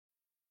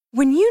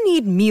When you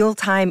need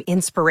mealtime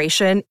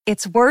inspiration,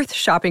 it's worth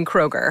shopping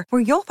Kroger,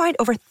 where you'll find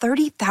over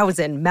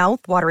 30,000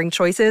 mouth-watering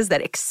choices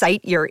that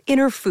excite your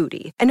inner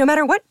foodie. And no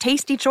matter what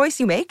tasty choice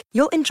you make,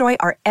 you'll enjoy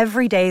our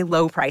everyday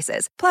low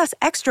prices, plus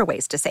extra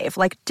ways to save,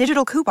 like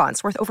digital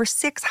coupons worth over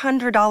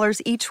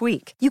 $600 each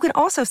week. You can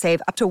also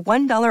save up to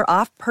 $1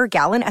 off per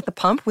gallon at the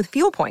pump with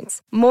fuel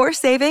points. More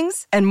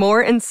savings and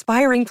more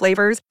inspiring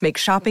flavors make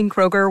shopping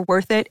Kroger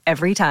worth it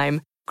every time.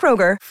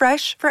 Kroger,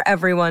 fresh for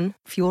everyone.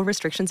 Fuel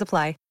restrictions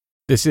apply.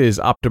 This is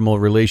Optimal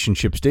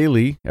Relationships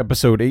Daily,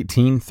 episode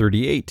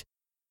 1838.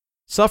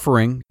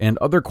 Suffering and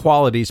Other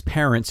Qualities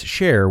Parents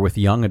Share with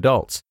Young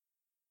Adults,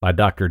 by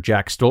Dr.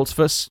 Jack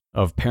Stoltzfus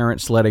of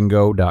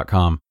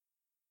ParentsLettingGo.com.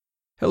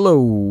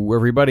 Hello,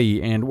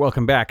 everybody, and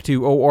welcome back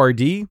to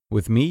ORD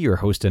with me, your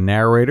host and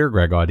narrator,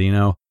 Greg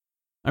Audino.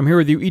 I'm here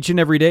with you each and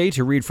every day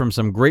to read from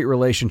some great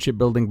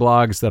relationship-building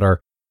blogs that are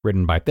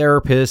written by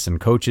therapists and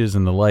coaches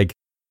and the like.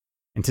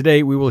 And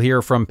today we will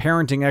hear from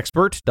parenting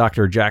expert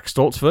Dr. Jack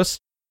Stoltzfus,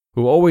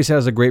 who always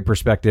has a great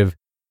perspective,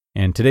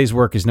 and today's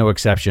work is no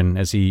exception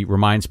as he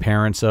reminds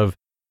parents of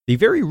the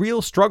very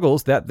real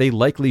struggles that they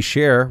likely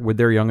share with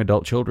their young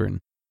adult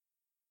children.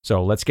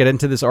 So let's get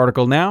into this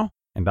article now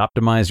and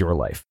optimize your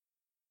life.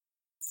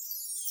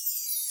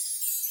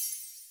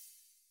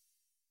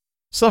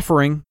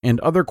 Suffering and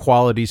Other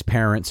Qualities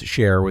Parents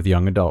Share with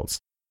Young Adults,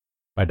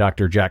 by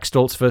Dr. Jack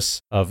Stoltzfus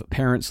of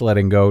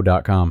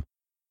ParentsLettingGo.com.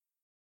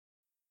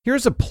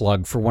 Here's a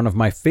plug for one of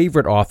my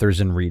favorite authors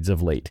and reads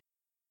of late.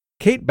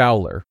 Kate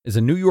Bowler is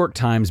a New York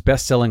Times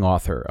best-selling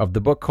author of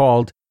the book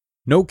called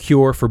No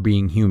Cure for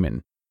Being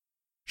Human.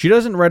 She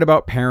doesn't write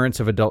about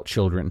parents of adult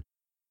children,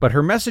 but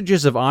her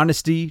messages of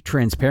honesty,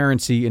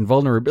 transparency, and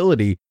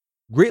vulnerability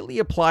greatly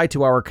apply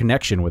to our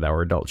connection with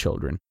our adult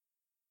children.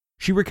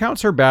 She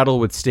recounts her battle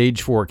with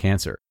stage 4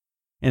 cancer,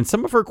 and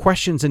some of her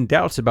questions and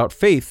doubts about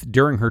faith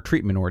during her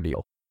treatment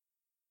ordeal.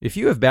 If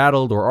you have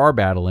battled or are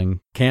battling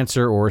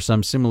cancer or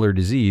some similar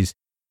disease,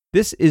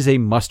 this is a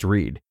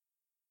must-read.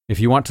 If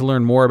you want to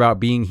learn more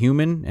about being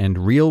human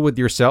and real with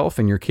yourself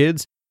and your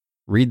kids,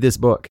 read this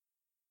book.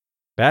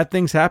 Bad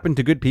things happen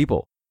to good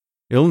people.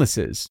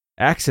 Illnesses,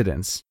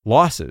 accidents,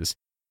 losses,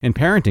 and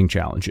parenting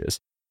challenges.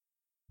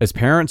 As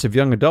parents of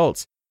young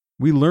adults,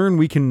 we learn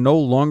we can no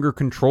longer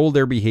control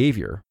their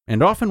behavior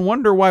and often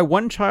wonder why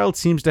one child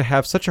seems to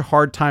have such a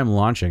hard time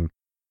launching,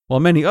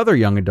 while many other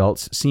young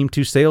adults seem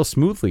to sail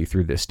smoothly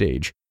through this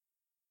stage.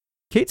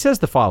 Kate says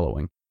the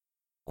following,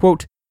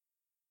 quote,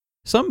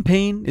 "Some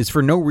pain is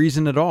for no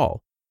reason at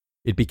all.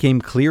 It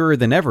became clearer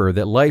than ever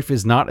that life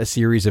is not a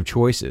series of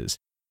choices.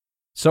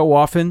 So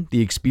often,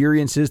 the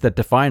experiences that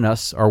define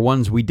us are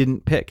ones we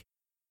didn't pick.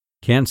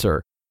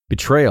 Cancer,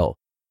 betrayal,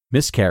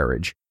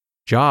 miscarriage,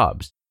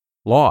 jobs,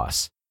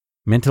 loss,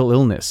 mental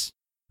illness,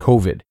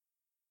 COVID."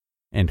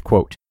 End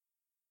quote.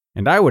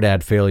 And I would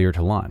add failure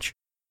to launch.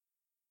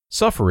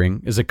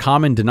 Suffering is a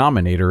common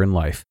denominator in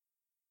life.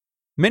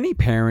 Many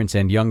parents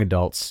and young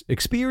adults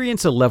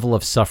experience a level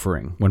of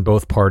suffering when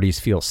both parties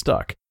feel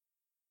stuck.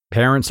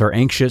 Parents are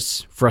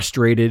anxious,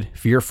 frustrated,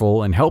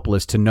 fearful, and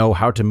helpless to know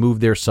how to move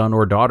their son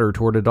or daughter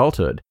toward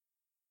adulthood.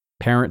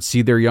 Parents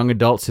see their young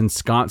adults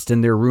ensconced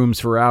in their rooms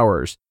for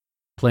hours,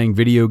 playing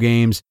video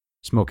games,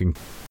 smoking,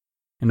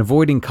 and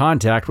avoiding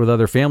contact with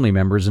other family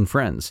members and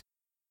friends.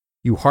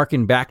 You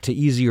hearken back to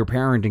easier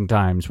parenting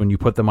times when you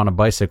put them on a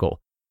bicycle,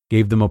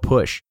 gave them a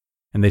push,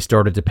 and they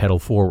started to pedal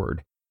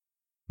forward.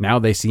 Now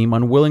they seem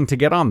unwilling to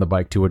get on the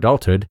bike to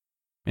adulthood,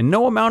 and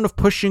no amount of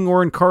pushing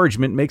or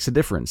encouragement makes a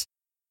difference.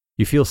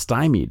 You feel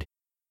stymied.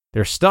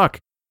 They're stuck,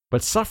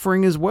 but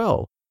suffering as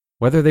well,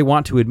 whether they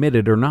want to admit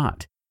it or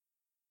not.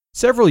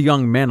 Several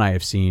young men I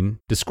have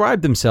seen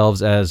describe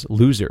themselves as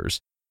losers.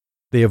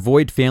 They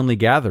avoid family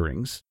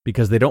gatherings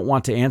because they don't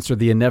want to answer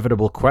the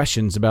inevitable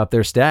questions about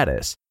their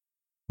status.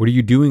 "What are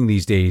you doing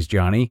these days,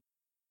 Johnny?"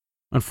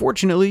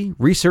 Unfortunately,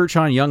 research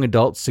on young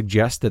adults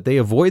suggests that they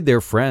avoid their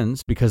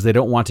friends because they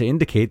don't want to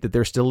indicate that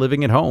they're still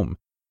living at home.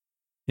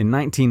 In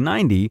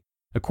 1990,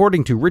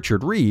 according to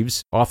Richard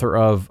Reeves, author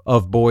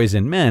of Boys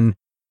and Men,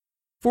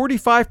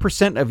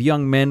 45% of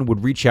young men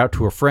would reach out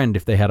to a friend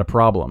if they had a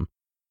problem.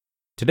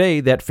 Today,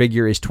 that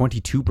figure is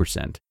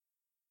 22%.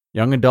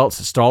 Young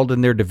adults stalled in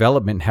their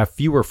development have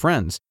fewer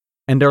friends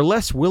and are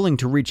less willing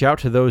to reach out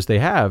to those they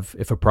have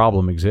if a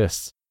problem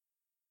exists.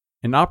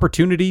 An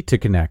opportunity to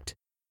connect.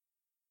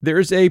 There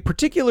is a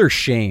particular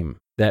shame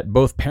that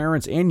both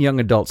parents and young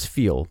adults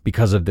feel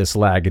because of this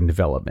lag in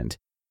development.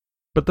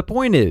 But the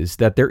point is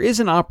that there is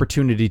an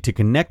opportunity to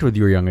connect with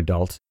your young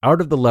adult out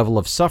of the level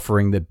of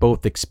suffering that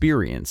both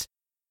experience.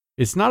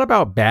 It's not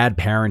about bad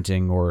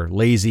parenting or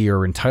lazy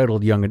or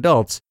entitled young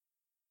adults,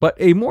 but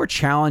a more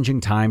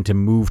challenging time to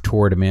move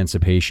toward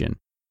emancipation.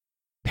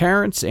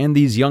 Parents and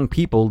these young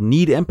people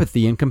need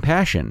empathy and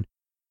compassion.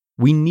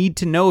 We need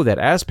to know that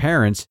as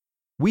parents,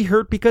 we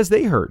hurt because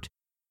they hurt,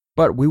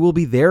 but we will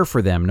be there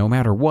for them no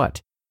matter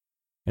what.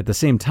 At the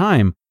same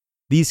time,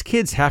 these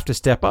kids have to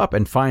step up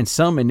and find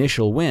some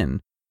initial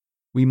win.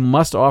 We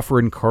must offer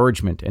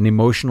encouragement and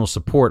emotional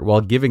support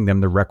while giving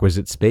them the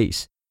requisite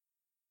space.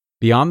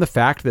 Beyond the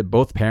fact that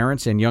both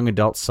parents and young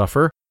adults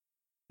suffer,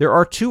 there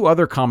are two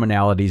other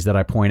commonalities that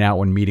I point out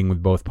when meeting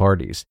with both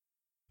parties.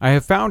 I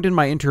have found in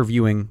my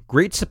interviewing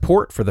great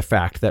support for the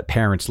fact that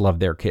parents love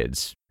their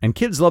kids, and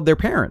kids love their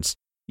parents,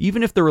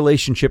 even if the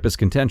relationship is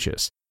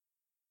contentious.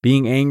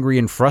 Being angry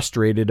and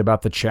frustrated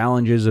about the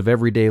challenges of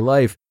everyday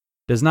life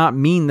does not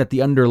mean that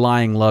the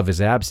underlying love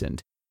is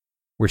absent.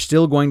 We're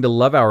still going to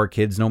love our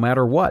kids no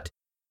matter what,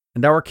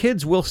 and our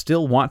kids will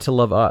still want to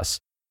love us.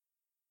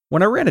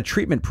 When I ran a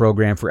treatment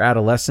program for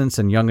adolescents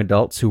and young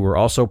adults who were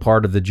also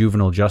part of the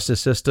juvenile justice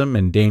system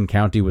in Dane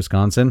County,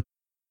 Wisconsin,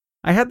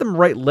 I had them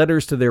write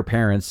letters to their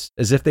parents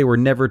as if they were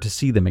never to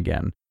see them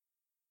again.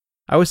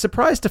 I was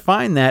surprised to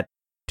find that,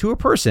 to a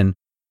person,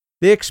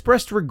 they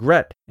expressed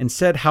regret and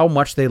said how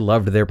much they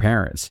loved their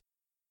parents.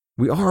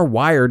 We are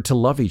wired to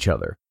love each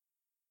other.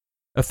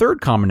 A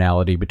third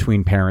commonality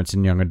between parents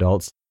and young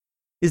adults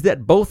is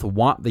that both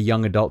want the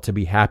young adult to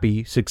be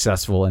happy,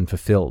 successful, and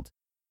fulfilled.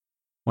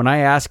 When I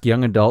ask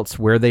young adults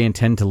where they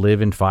intend to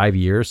live in 5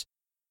 years,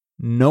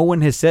 no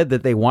one has said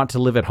that they want to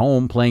live at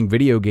home playing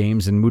video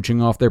games and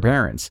mooching off their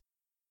parents.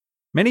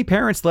 Many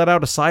parents let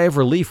out a sigh of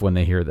relief when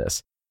they hear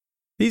this.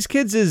 These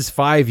kids'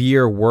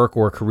 5-year work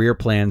or career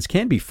plans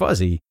can be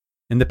fuzzy,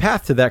 and the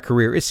path to that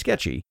career is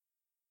sketchy.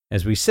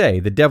 As we say,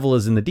 the devil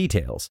is in the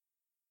details.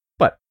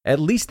 But at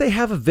least they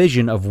have a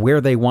vision of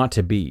where they want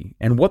to be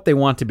and what they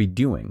want to be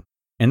doing,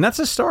 and that's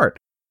a start.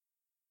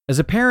 As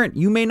a parent,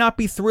 you may not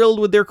be thrilled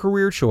with their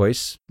career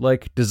choice,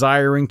 like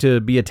desiring to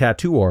be a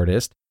tattoo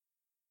artist,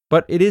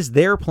 but it is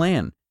their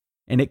plan,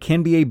 and it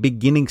can be a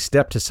beginning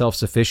step to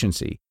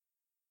self-sufficiency.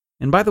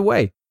 And by the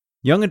way,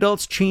 young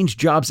adults change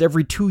jobs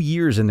every 2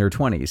 years in their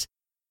 20s,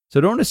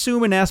 so don't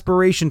assume an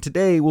aspiration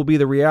today will be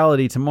the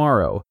reality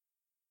tomorrow.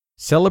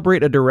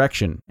 Celebrate a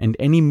direction and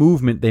any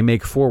movement they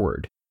make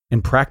forward,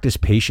 and practice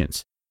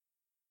patience.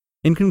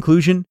 In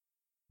conclusion,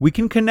 we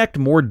can connect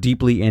more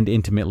deeply and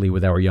intimately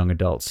with our young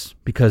adults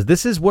because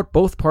this is what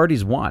both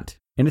parties want,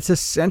 and it's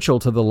essential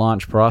to the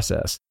launch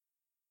process.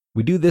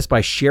 We do this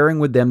by sharing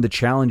with them the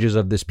challenges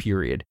of this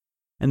period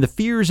and the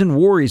fears and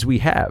worries we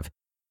have,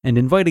 and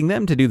inviting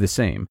them to do the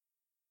same.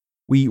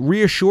 We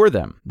reassure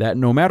them that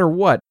no matter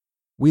what,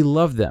 we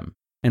love them,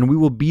 and we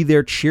will be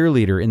their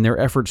cheerleader in their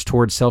efforts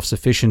towards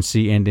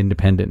self-sufficiency and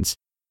independence.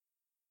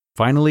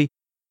 Finally,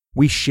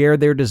 we share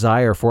their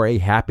desire for a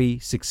happy,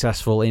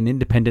 successful, and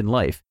independent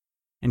life,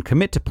 and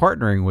commit to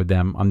partnering with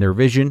them on their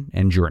vision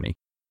and journey.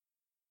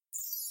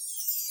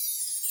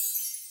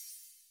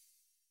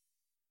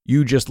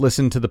 You just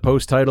listened to the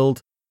post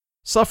titled,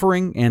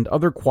 Suffering and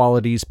Other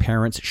Qualities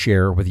Parents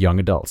Share with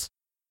Young Adults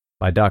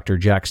by Dr.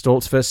 Jack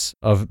Stoltzfus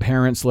of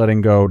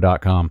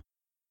ParentsLettingGo.com.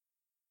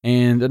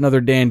 And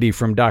another dandy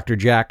from Dr.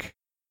 Jack,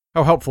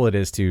 how helpful it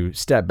is to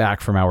step back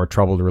from our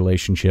troubled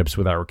relationships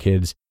with our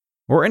kids,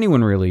 or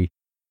anyone really,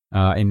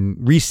 and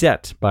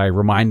reset by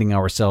reminding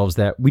ourselves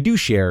that we do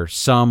share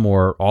some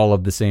or all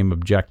of the same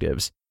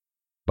objectives.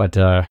 But,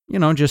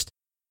 just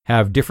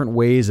have different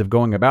ways of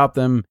going about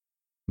them,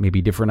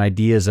 maybe different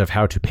ideas of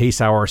how to pace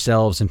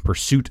ourselves in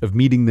pursuit of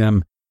meeting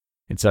them,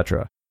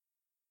 etc.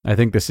 I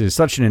think this is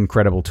such an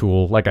incredible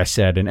tool, like I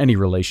said, in any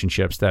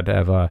relationships that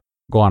have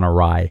gone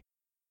awry.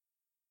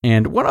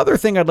 And one other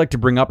thing I'd like to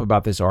bring up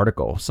about this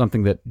article,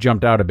 something that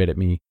jumped out a bit at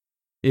me,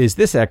 is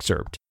this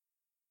excerpt.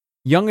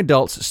 Young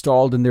adults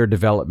stalled in their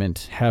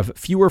development have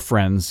fewer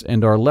friends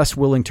and are less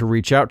willing to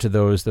reach out to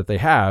those that they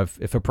have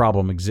if a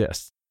problem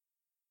exists.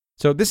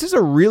 So this is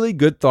a really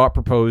good thought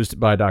proposed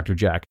by Dr.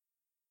 Jack.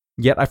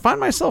 Yet I find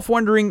myself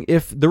wondering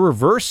if the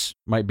reverse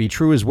might be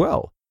true as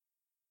well.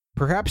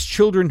 Perhaps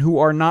children who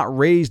are not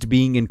raised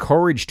being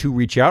encouraged to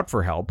reach out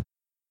for help,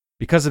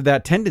 because of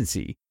that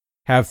tendency,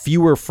 have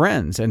fewer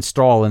friends and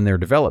stall in their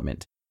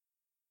development.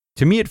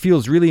 To me, it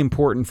feels really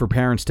important for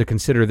parents to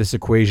consider this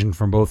equation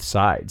from both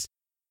sides.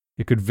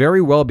 It could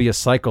very well be a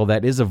cycle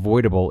that is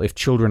avoidable if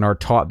children are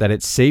taught that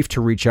it's safe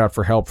to reach out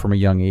for help from a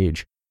young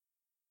age.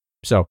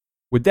 So,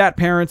 with that,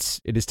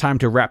 parents, it is time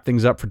to wrap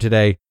things up for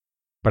today.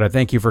 But I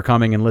thank you for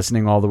coming and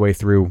listening all the way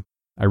through.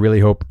 I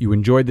really hope you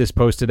enjoyed this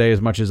post today as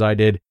much as I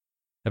did.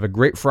 Have a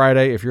great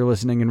Friday if you're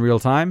listening in real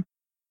time,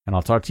 and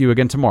I'll talk to you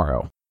again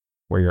tomorrow,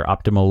 where your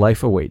optimal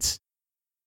life awaits.